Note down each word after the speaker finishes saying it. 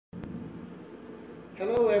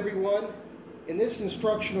Hello everyone. In this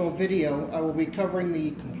instructional video I will be covering the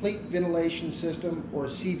Complete Ventilation System, or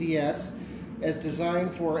C.V.S, as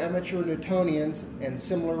designed for amateur Newtonians and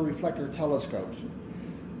similar reflector telescopes.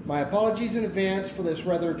 My apologies in advance for this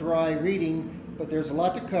rather dry reading, but there's a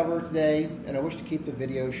lot to cover today and I wish to keep the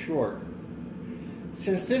video short.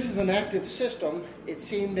 Since this is an active system, it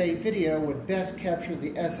seemed a video would best capture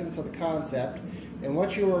the essence of the concept, and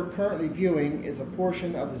what you are currently viewing is a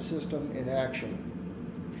portion of the system in action.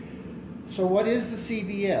 So what is the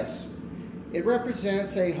C.V.S? It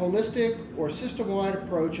represents a holistic or system-wide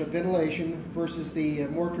approach of ventilation versus the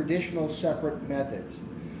more traditional separate methods.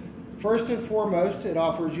 First and foremost, it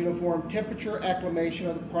offers uniform temperature acclimation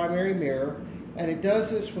of the primary mirror, and it does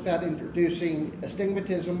this without introducing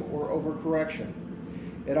astigmatism or overcorrection.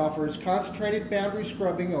 It offers concentrated boundary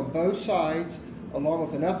scrubbing on both sides, along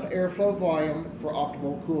with enough airflow volume for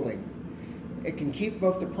optimal cooling. It can keep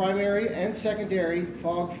both the primary and secondary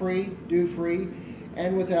fog-free, dew-free,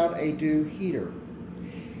 and without a dew heater.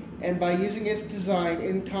 And by using its design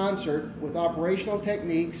in concert with operational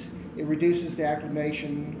techniques, it reduces the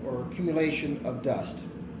acclimation or accumulation of dust.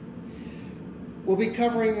 We'll be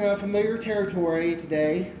covering familiar territory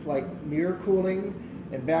today, like mirror cooling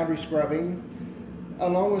and boundary scrubbing,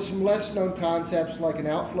 along with some less known concepts like an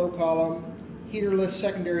outflow column, heaterless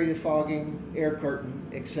secondary defogging, air curtain,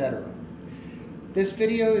 etc. This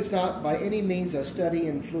video is not by any means a study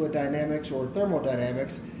in fluid dynamics or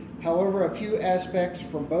thermodynamics. However, a few aspects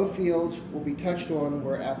from both fields will be touched on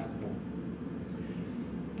where applicable.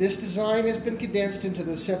 This design has been condensed into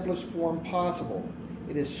the simplest form possible.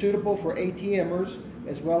 It is suitable for ATMers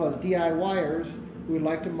as well as DIYers who would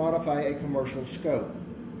like to modify a commercial scope.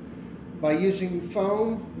 By using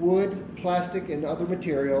foam, wood, plastic, and other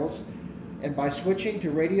materials, and by switching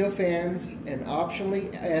to radio fans and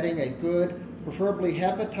optionally adding a good, preferably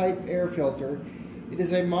HEPA-type air filter, it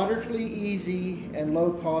is a moderately easy and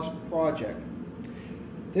low-cost project.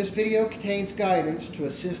 This video contains guidance to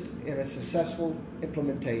assist in a successful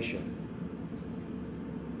implementation.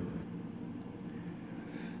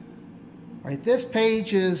 All right, this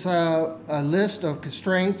page is a list of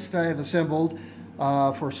constraints that I have assembled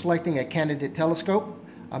for selecting a candidate telescope.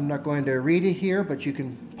 I'm not going to read it here, but you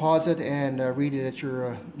can pause it and read it at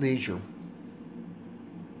your leisure.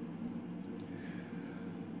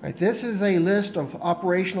 Right, this is a list of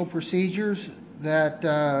operational procedures that,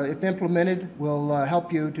 if implemented, will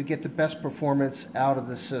help you to get the best performance out of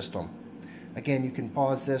the system. Again, you can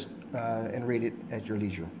pause this and read it at your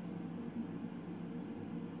leisure.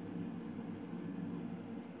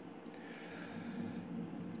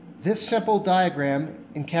 This simple diagram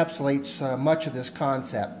encapsulates much of this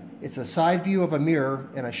concept. It's a side view of a mirror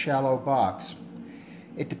in a shallow box.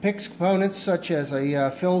 It depicts components such as a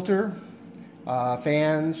filter,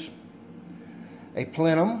 fans, a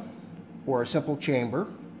plenum or a simple chamber,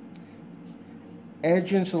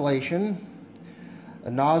 edge insulation,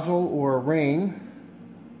 a nozzle or a ring,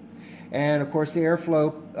 and of course the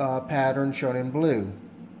airflow pattern shown in blue.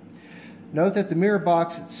 Note that the mirror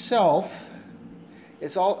box itself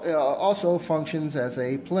also functions as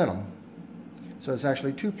a plenum. So it's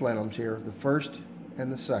actually two plenums here, the first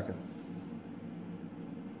and the second.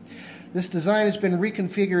 This design has been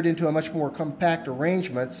reconfigured into a much more compact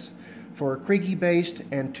arrangements for Kriege-based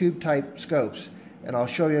and tube-type scopes, and I'll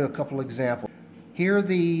show you a couple examples. Here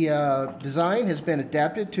the design has been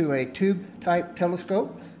adapted to a tube-type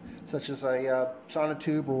telescope, such as a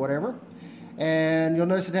sonotube or whatever, and you'll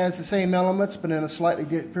notice it has the same elements but in a slightly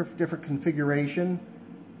different configuration.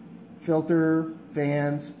 Filter,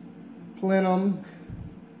 fans, plenum,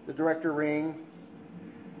 the director ring,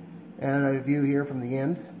 and a view here from the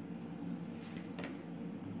end.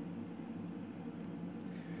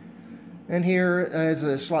 And here is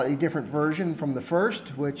a slightly different version from the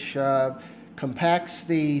first, which compacts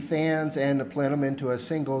the fans and the plenum into a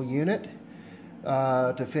single unit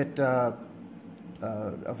to fit a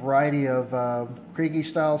variety of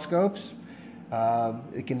Kriege-style scopes.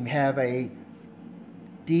 It can have a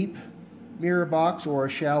deep mirror box or a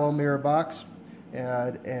shallow mirror box,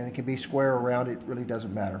 and it can be square or round. It really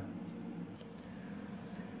doesn't matter.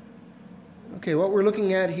 Okay, what we're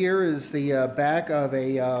looking at here is the back of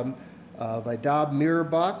a Dob mirror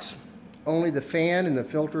box. Only the fan and the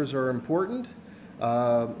filters are important.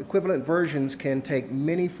 Equivalent versions can take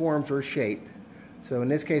many forms or shape. So in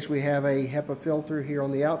this case we have a HEPA filter here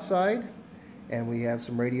on the outside, and we have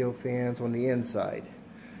some radio fans on the inside.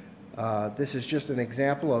 This is just an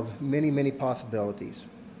example of many possibilities.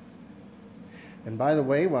 And by the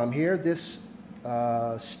way, while I'm here, this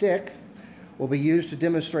stick will be used to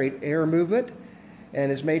demonstrate air movement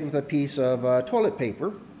and is made with a piece of toilet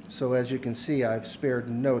paper. so as you can see, I've spared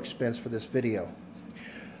no expense for this video.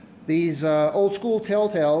 These old school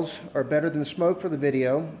telltales are better than smoke for the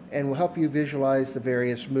video and will help you visualize the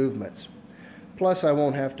various movements. Plus, I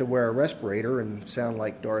won't have to wear a respirator and sound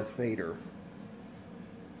like Darth Vader.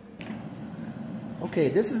 Okay,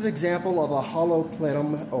 this is an example of a hollow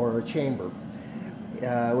plenum or a chamber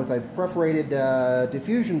with a perforated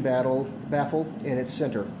diffusion baffle in its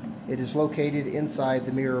center. It is located inside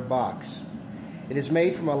the mirror box. It is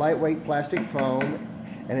made from a lightweight plastic foam,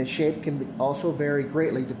 and its shape can also vary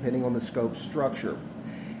greatly depending on the scope structure.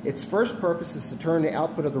 Its first purpose is to turn the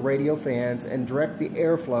output of the radio fans and direct the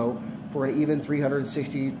airflow for an even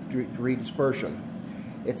 360-degree dispersion.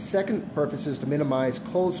 Its second purpose is to minimize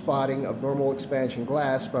cold spotting of normal expansion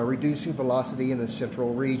glass by reducing velocity in the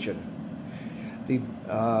central region. The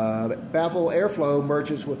baffle airflow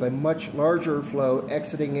merges with a much larger flow,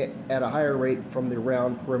 exiting it at a higher rate from the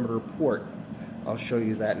round perimeter port. I'll show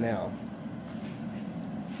you that now.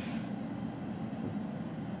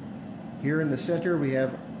 Here in the center we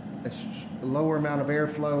have a lower amount of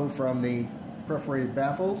airflow from the perforated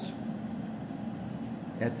baffles.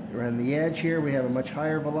 Around the edge here we have a much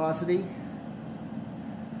higher velocity.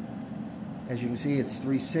 As you can see, it's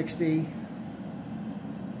 360.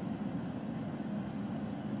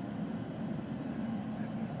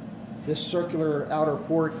 This circular outer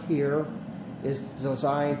port here is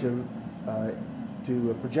designed to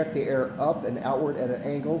project the air up and outward at an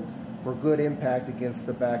angle for good impact against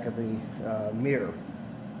the back of the mirror.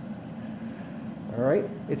 All right,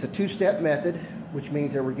 it's a two-step method, which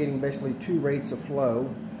means that we're getting basically two rates of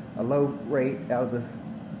flow, a low rate out of the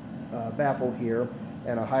baffle here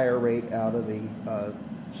and a higher rate out of the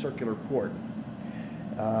circular port.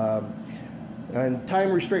 And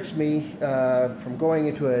time restricts me from going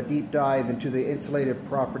into a deep dive into the insulative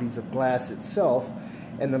properties of glass itself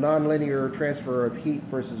and the nonlinear transfer of heat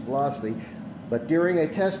versus velocity. But during a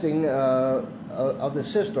testing of the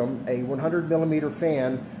system, a 100mm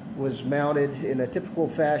fan was mounted in a typical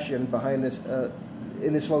fashion behind this,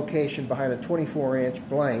 in this location behind a 24-inch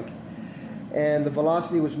blank, and the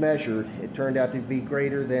velocity was measured. It turned out to be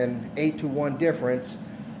greater than 8-to-1 difference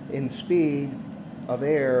in speed of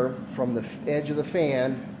air from the edge of the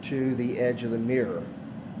fan to the edge of the mirror.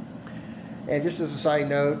 And just as a side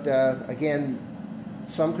note, again,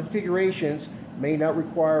 some configurations may not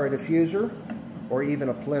require a diffuser or even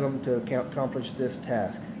a plenum to accomplish this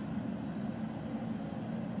task.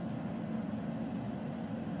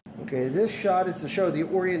 Okay, this shot is to show the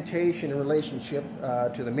orientation and relationship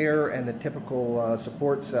to the mirror and the typical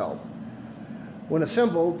support cell. When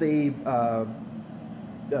assembled, the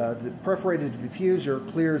perforated diffuser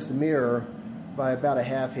clears the mirror by about a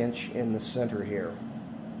 ½ inch in the center here.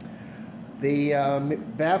 The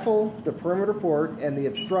baffle, the perimeter port, and the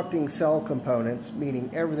obstructing cell components, meaning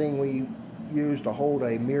everything we use to hold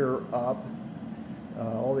a mirror up,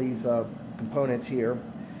 all these components here,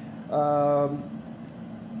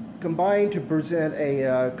 combine to present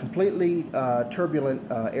a completely turbulent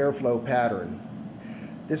airflow pattern.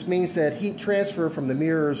 This means that heat transfer from the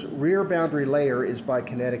mirror's rear boundary layer is by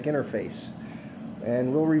kinetic interface.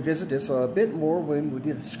 And we'll revisit this a bit more when we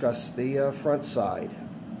discuss the front side.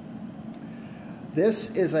 This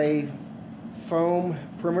is a foam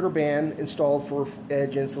perimeter band installed for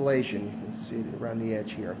edge insulation. You can see it around the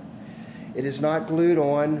edge here. It is not glued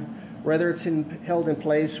on, rather it's held in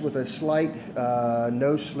place with a slight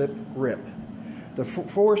no-slip grip. The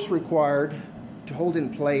force required to hold it in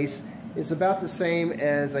place is about the same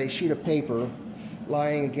as a sheet of paper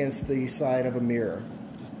lying against the side of a mirror.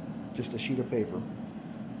 Just a sheet of paper.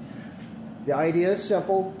 The idea is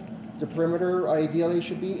simple. The perimeter ideally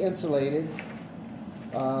should be insulated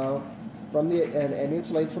and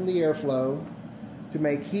insulated from the airflow to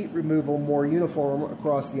make heat removal more uniform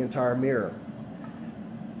across the entire mirror.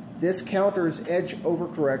 This counters edge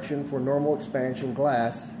overcorrection for normal expansion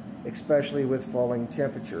glass, especially with falling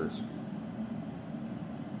temperatures.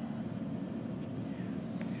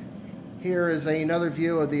 Here is another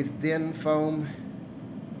view of the thin foam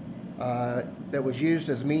that was used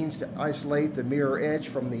as means to isolate the mirror edge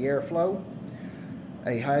from the airflow.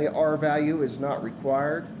 A high R value is not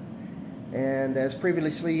required, and as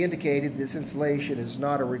previously indicated, this insulation is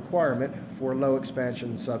not a requirement for low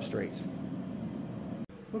expansion substrates.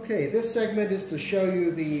 Okay, this segment is to show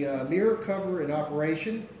you the mirror cover in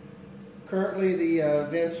operation. Currently the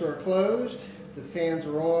vents are closed, the fans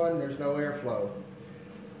are on, there's no airflow.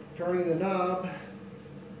 Turning the knob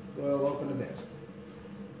will open the vents.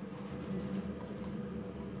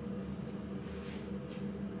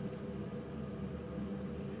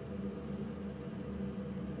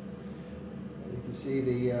 You can see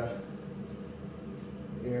the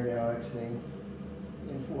air mirror now exiting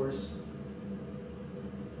in force.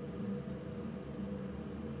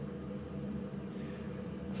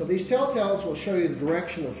 So these telltales will show you the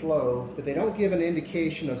direction of flow, but they don't give an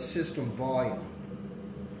indication of system volume.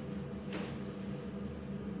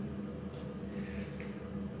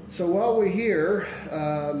 So while we're here,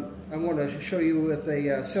 I want to show you with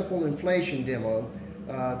a simple inflation demo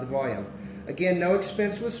the volume. Again, no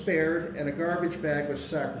expense was spared and a garbage bag was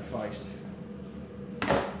sacrificed.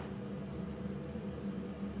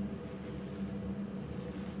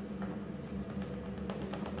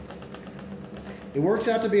 It works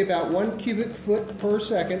out to be about 1 cubic foot per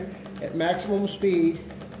second at maximum speed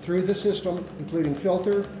through the system, including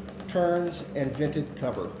filter, turns, and vented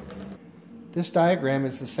cover. This diagram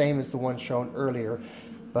is the same as the one shown earlier,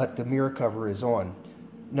 but the mirror cover is on.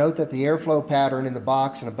 Note that the airflow pattern in the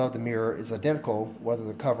box and above the mirror is identical whether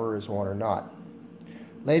the cover is on or not.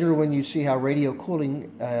 Later, when you see how radial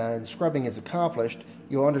cooling and scrubbing is accomplished,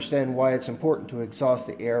 you'll understand why it's important to exhaust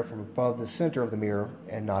the air from above the center of the mirror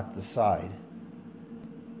and not the side.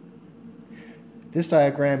 This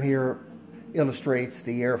diagram here illustrates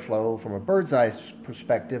the airflow from a bird's eye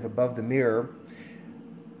perspective above the mirror,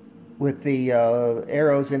 with the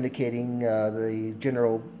arrows indicating the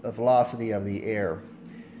general velocity of the air.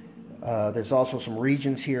 There's also some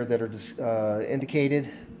regions here that are indicated: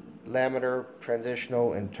 laminar,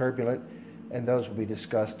 transitional, and turbulent, and those will be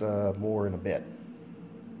discussed more in a bit.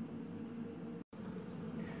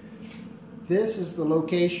 This is the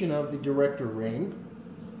location of the director ring.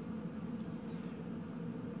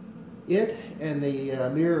 It and the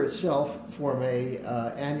mirror itself form a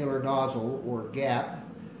annular nozzle or gap,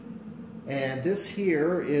 and this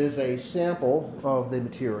here is a sample of the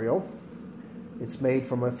material. It's made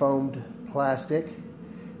from a foamed plastic,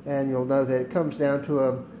 and you'll note that it comes down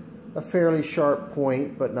to a fairly sharp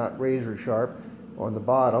point, but not razor sharp, on the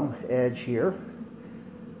bottom edge here,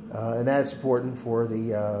 and that's important for the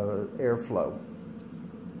airflow.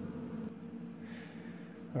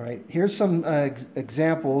 All right, here's some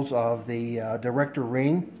examples of the director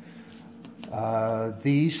ring.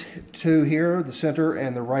 These two here, the center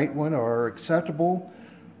and the right one, are acceptable.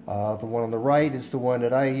 The one on the right is the one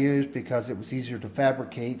that I used because it was easier to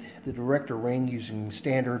fabricate the director ring using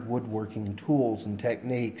standard woodworking tools and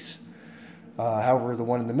techniques. However, the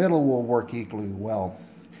one in the middle will work equally well.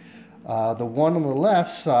 The one on the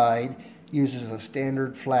left side uses a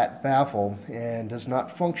standard flat baffle and does not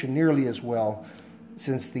function nearly as well,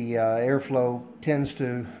 since the airflow tends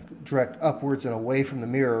to direct upwards and away from the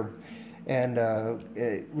mirror, and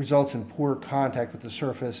it results in poor contact with the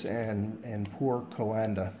surface and poor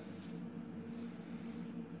coanda.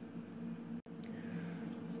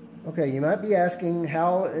 Okay, you might be asking,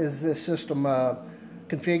 how is this system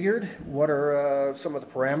configured? What are some of the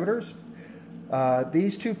parameters?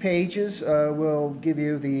 These 2 pages will give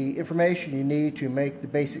you the information you need to make the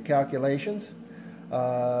basic calculations.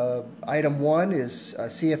 Item 1 is a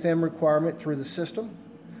CFM requirement through the system.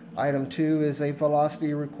 Item 2 is a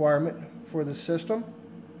velocity requirement for the system.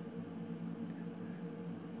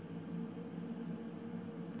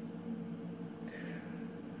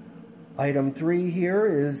 Item 3 here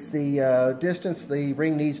is the distance the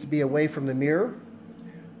ring needs to be away from the mirror.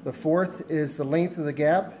 The 4th is the length of the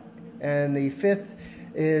gap, and the 5th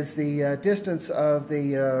is the distance of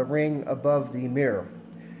the ring above the mirror.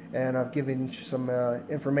 And I've given some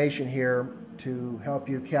information here to help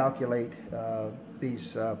you calculate these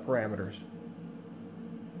parameters.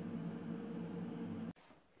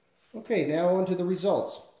 Okay, now on to the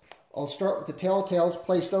results. I'll start with the telltales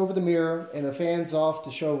placed over the mirror and the fans off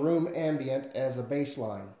to show room ambient as a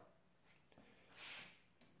baseline.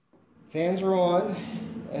 Fans are on,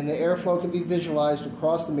 and the airflow can be visualized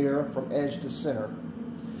across the mirror from edge to center.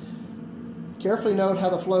 Carefully note how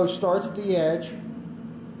the flow starts at the edge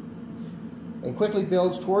and quickly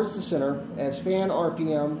builds towards the center as fan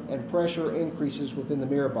RPM and pressure increases within the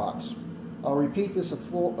mirror box. I'll repeat this a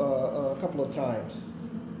couple of times.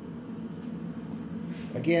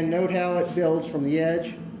 Again, note how it builds from the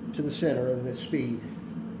edge to the center and the speed.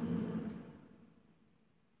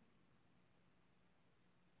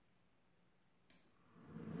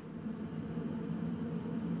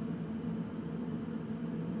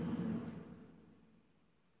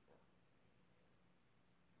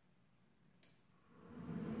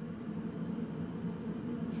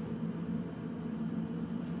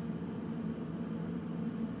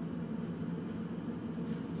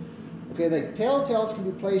 Okay, the telltales can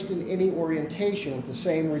be placed in any orientation with the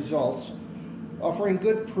same results, offering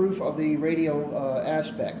good proof of the radial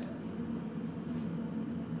aspect.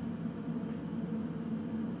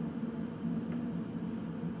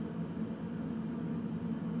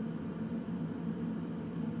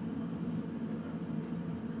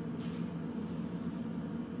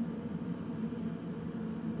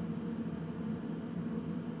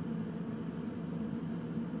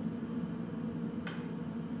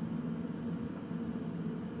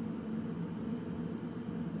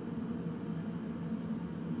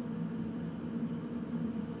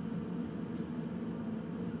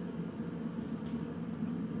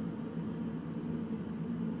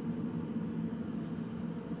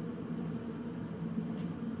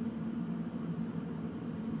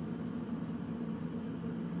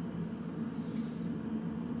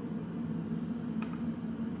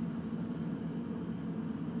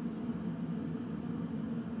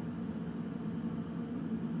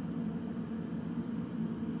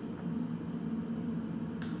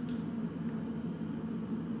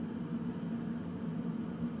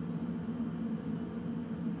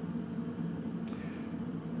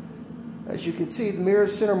 As you can see, the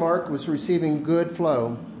mirror's center mark was receiving good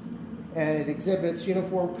flow, and it exhibits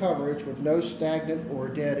uniform coverage with no stagnant or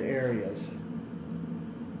dead areas.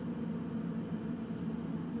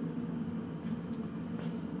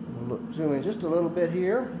 We'll zoom in just a little bit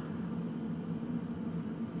here,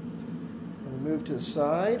 and move to the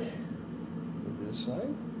side, move to this side.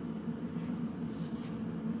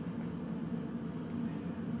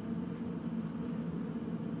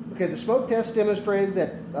 Okay, the smoke test demonstrated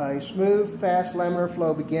that a smooth, fast laminar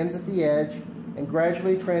flow begins at the edge and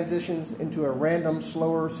gradually transitions into a random,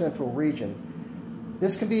 slower central region.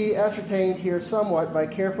 This can be ascertained here somewhat by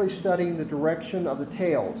carefully studying the direction of the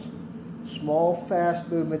tails. Small, fast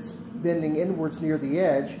movements bending inwards near the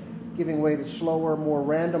edge, giving way to slower, more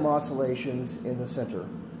random oscillations in the center.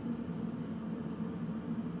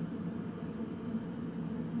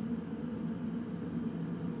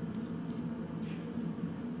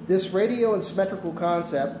 This radial and symmetrical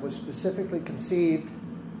concept was specifically conceived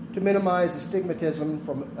to minimize astigmatism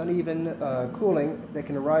from uneven cooling that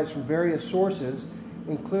can arise from various sources,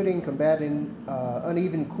 including combating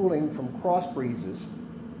uneven cooling from cross breezes.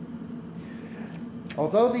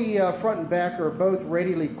 Although the front and back are both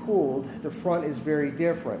radially cooled, the front is very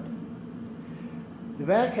different. The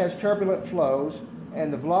back has turbulent flows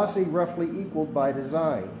and the velocity roughly equaled by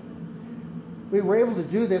design. We were able to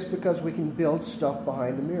do this because we can build stuff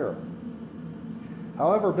behind the mirror.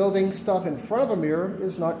 However, building stuff in front of a mirror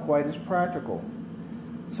is not quite as practical.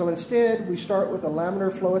 So instead, we start with a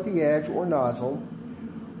laminar flow at the edge or nozzle,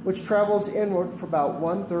 which travels inward for about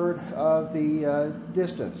 1/3 of the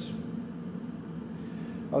distance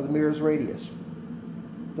of the mirror's radius.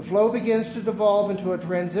 The flow begins to devolve into a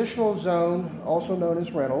transitional zone, also known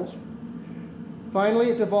as Reynolds. Finally,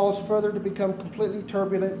 it devolves further to become completely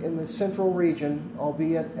turbulent in the central region,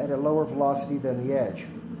 albeit at a lower velocity than the edge.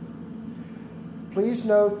 Please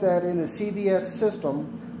note that in the C.V.S.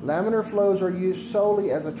 system, laminar flows are used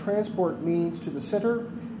solely as a transport means to the center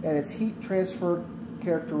and its heat transfer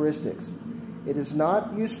characteristics. It is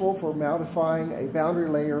not useful for modifying a boundary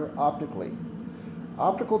layer optically.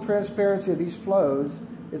 Optical transparency of these flows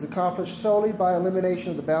is accomplished solely by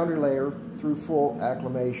elimination of the boundary layer through full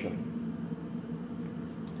acclimation.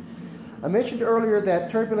 I mentioned earlier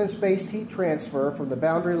that turbulence-based heat transfer from the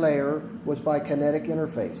boundary layer was by kinetic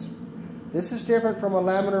interface. This is different from a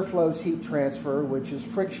laminar flow's heat transfer, which is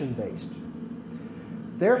friction-based.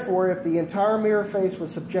 Therefore, if the entire mirror face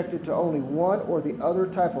was subjected to only one or the other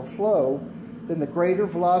type of flow, then the greater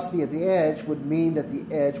velocity at the edge would mean that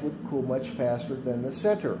the edge would cool much faster than the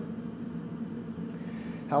center.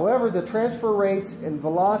 However, the transfer rates and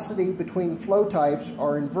velocity between flow types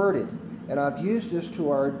are inverted, and I've used this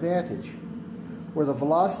to our advantage. Where the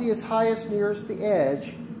velocity is highest nearest the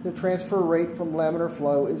edge, the transfer rate from laminar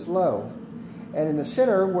flow is low. And in the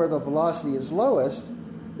center, where the velocity is lowest,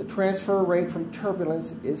 the transfer rate from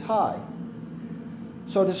turbulence is high.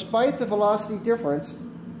 So despite the velocity difference,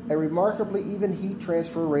 a remarkably even heat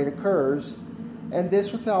transfer rate occurs, and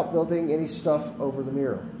this without building any stuff over the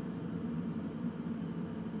mirror.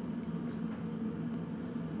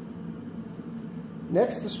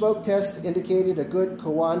 Next, the smoke test indicated a good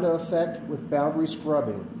Coanda effect with boundary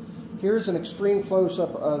scrubbing. Here's an extreme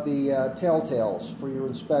close-up of the telltales for your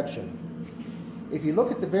inspection. If you look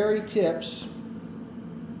at the very tips,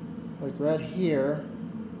 like right here,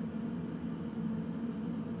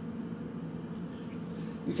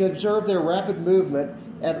 you can observe their rapid movement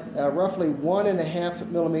at roughly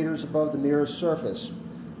 1.5 millimeters above the mirror's surface.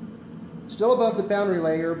 Still above the boundary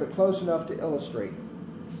layer, but close enough to illustrate.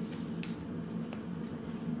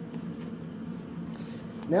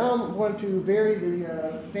 Now I'm going to vary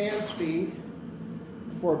the fan speed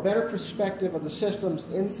for a better perspective of the system's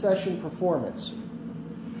in-session performance.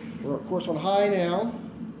 We're of course on high now.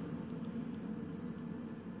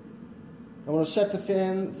 I'm going to set the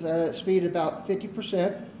fan speed about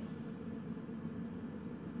 50%.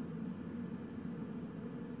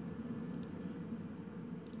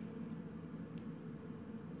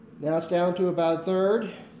 Now it's down to about 1/3.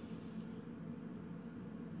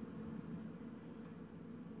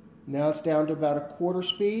 Now it's down to about 1/4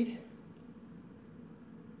 speed.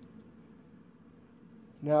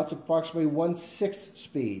 Now it's approximately 1/6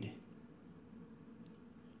 speed.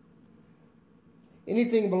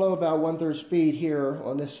 Anything below about 1/3 speed here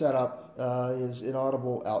on this setup is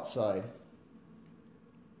inaudible outside.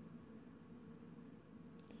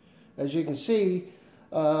 As you can see,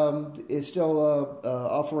 it's still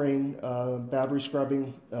offering boundary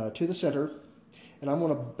scrubbing to the center. And I'm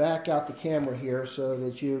going to back out the camera here so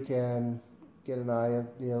that you can get an eye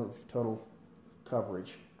of total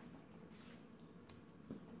coverage.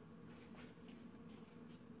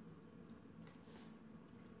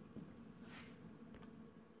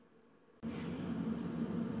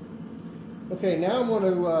 Okay, now I'm going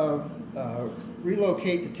to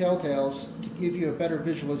relocate the telltales to give you a better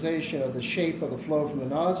visualization of the shape of the flow from the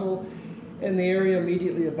nozzle and the area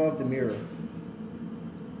immediately above the mirror.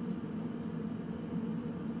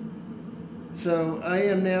 So I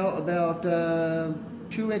am now about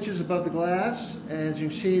 2 inches above the glass. As you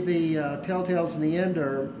see, the telltales in the end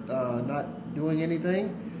are not doing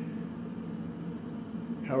anything.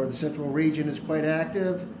 However, the central region is quite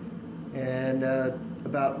active, and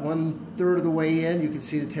about 1/3 of the way in, you can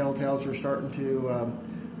see the telltales are starting to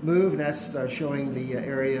move, and that's showing the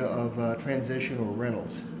area of transition or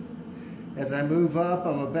Reynolds. As I move up,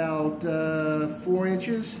 I'm about 4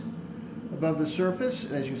 inches above the surface,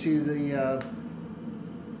 and as you see, the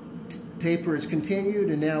taper is continued,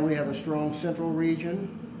 and now we have a strong central region.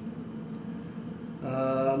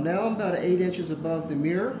 Now I'm about 8 inches above the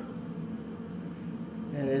mirror,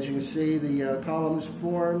 and as you can see, the column is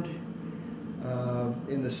formed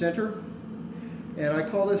in the center, and I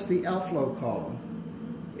call this the outflow column.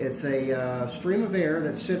 It's a stream of air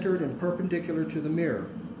that's centered and perpendicular to the mirror.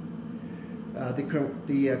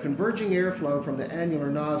 The converging airflow from the annular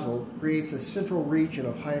nozzle creates a central region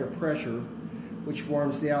of higher pressure, which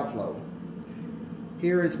forms the outflow.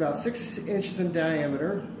 Here it's about 6 inches in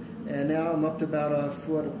diameter, and now I'm up to about a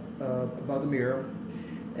foot above the mirror,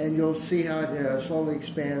 and you'll see how it slowly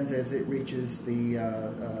expands as it reaches the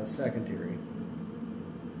secondary.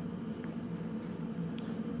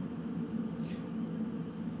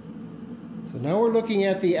 So now we're looking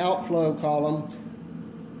at the outflow column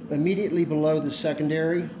immediately below the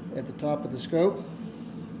secondary at the top of the scope.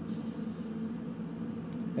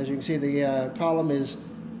 As you can see, the column is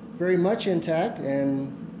very much intact,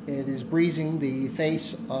 and it is breezing the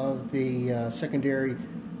face of the secondary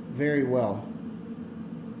very well.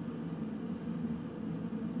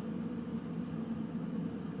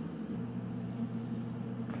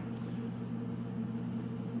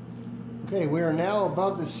 Okay, we are now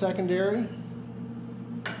above the secondary.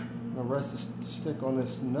 I'm going to rest the stick on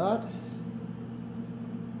this nut,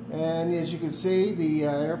 and as you can see, the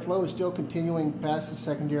airflow is still continuing past the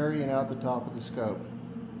secondary and out the top of the scope.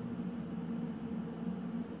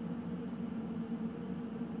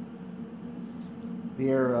 The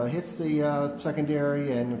air hits the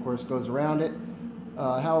secondary and of course goes around it.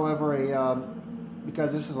 However,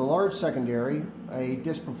 because this is a large secondary, a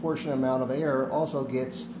disproportionate amount of air also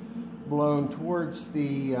gets blown towards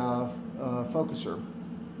the focuser.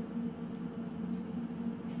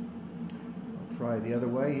 I'll try the other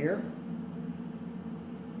way here.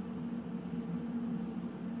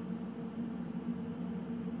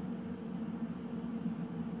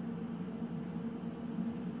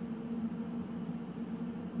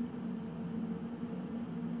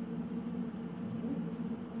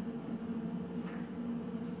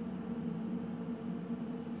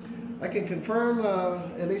 I can confirm,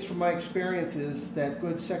 at least from my experiences, that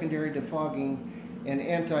good secondary defogging and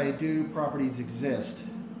anti-dew properties exist.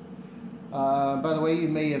 By the way, you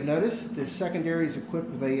may have noticed this secondary is equipped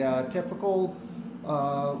with a typical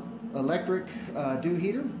electric dew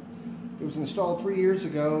heater. It was installed 3 years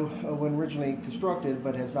ago when originally constructed,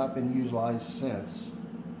 but has not been utilized since.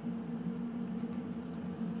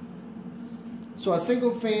 So a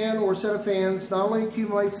single fan or set of fans not only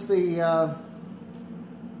accumulates the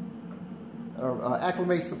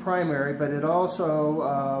acclimates the primary, but it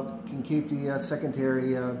also can keep the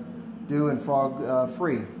secondary dew and fog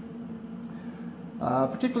free.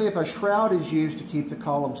 Particularly if a shroud is used to keep the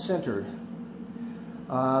column centered.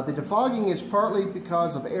 The defogging is partly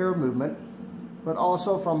because of air movement, but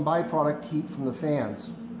also from byproduct heat from the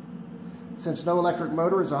fans. Since no electric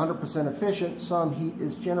motor is 100% efficient, some heat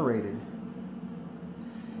is generated.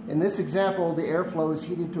 In this example, the airflow is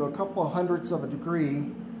heated to a couple of hundredths of a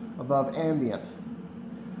degree above ambient.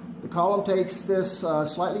 The column takes this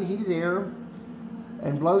slightly heated air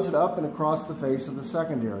and blows it up and across the face of the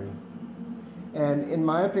secondary. And in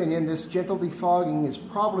my opinion, this gentle defogging is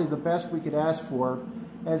probably the best we could ask for,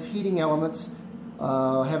 as heating elements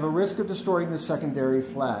have a risk of distorting the secondary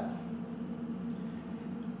flat.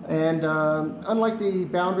 And unlike the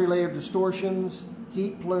boundary layer distortions,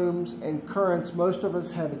 heat plumes, and currents most of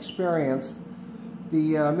us have experienced,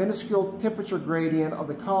 the minuscule temperature gradient of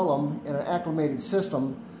the column in an acclimated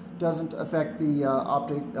system doesn't affect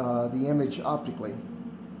the image optically.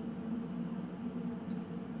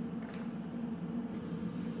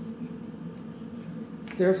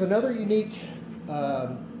 There's another unique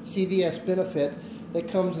C.V.S. benefit that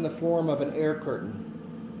comes in the form of an air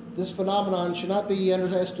curtain. This phenomenon should not be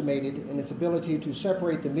underestimated in its ability to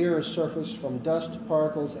separate the mirror surface from dust,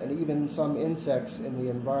 particles, and even some insects in the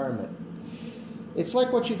environment. It's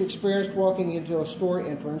like what you've experienced walking into a store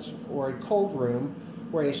entrance or a cold room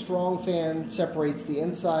where a strong fan separates the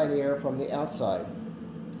inside air from the outside.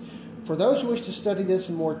 For those who wish to study this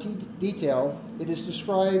in more detail, it is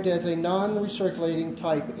described as a non-recirculating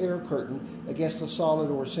type air curtain against a solid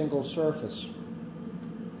or single surface.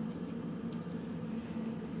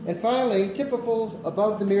 And finally, typical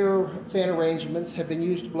above-the-mirror fan arrangements have been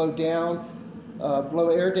used to blow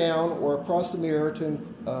air down or across the mirror to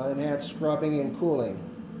enhance scrubbing and cooling.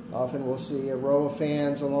 Often we'll see a row of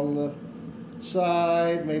fans along the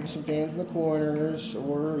side, maybe some fans in the corners,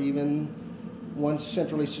 or even one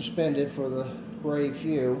centrally suspended for the brave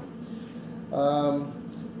few.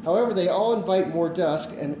 However, they all invite more dust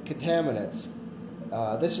and contaminants.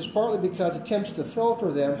 This is partly because attempts to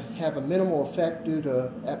filter them have a minimal effect due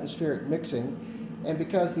to atmospheric mixing, and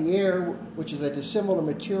because the air, which is a dissimilar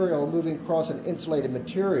material moving across an insulated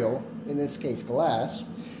material, in this case glass,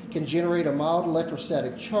 can generate a mild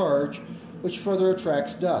electrostatic charge which further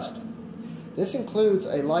attracts dust. This includes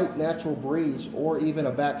a light natural breeze or even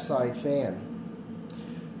a backside fan.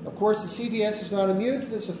 Of course, the C.V.S. is not immune to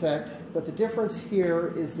this effect, but the difference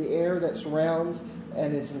here is the air that surrounds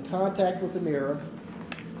and is in contact with the mirror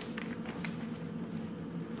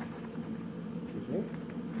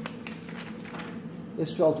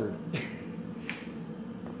is filtered.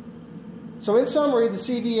 So in summary, the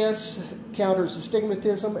C.V.S. counters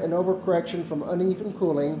astigmatism and overcorrection from uneven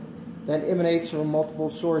cooling that emanates from multiple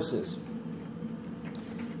sources.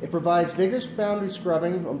 It provides vigorous boundary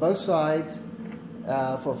scrubbing on both sides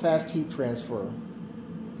for fast heat transfer.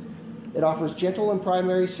 It offers gentle and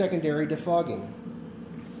primary-secondary defogging.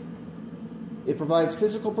 It provides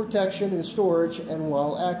physical protection in storage and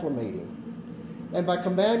while acclimating. And by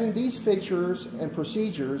combining these features and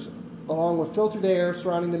procedures, along with filtered air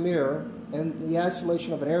surrounding the mirror and the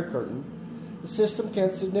isolation of an air curtain, the system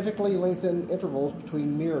can significantly lengthen intervals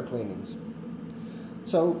between mirror cleanings.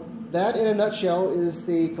 So that, in a nutshell, is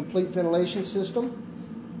the complete ventilation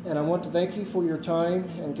system, and I want to thank you for your time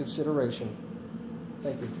and consideration.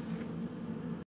 Thank you.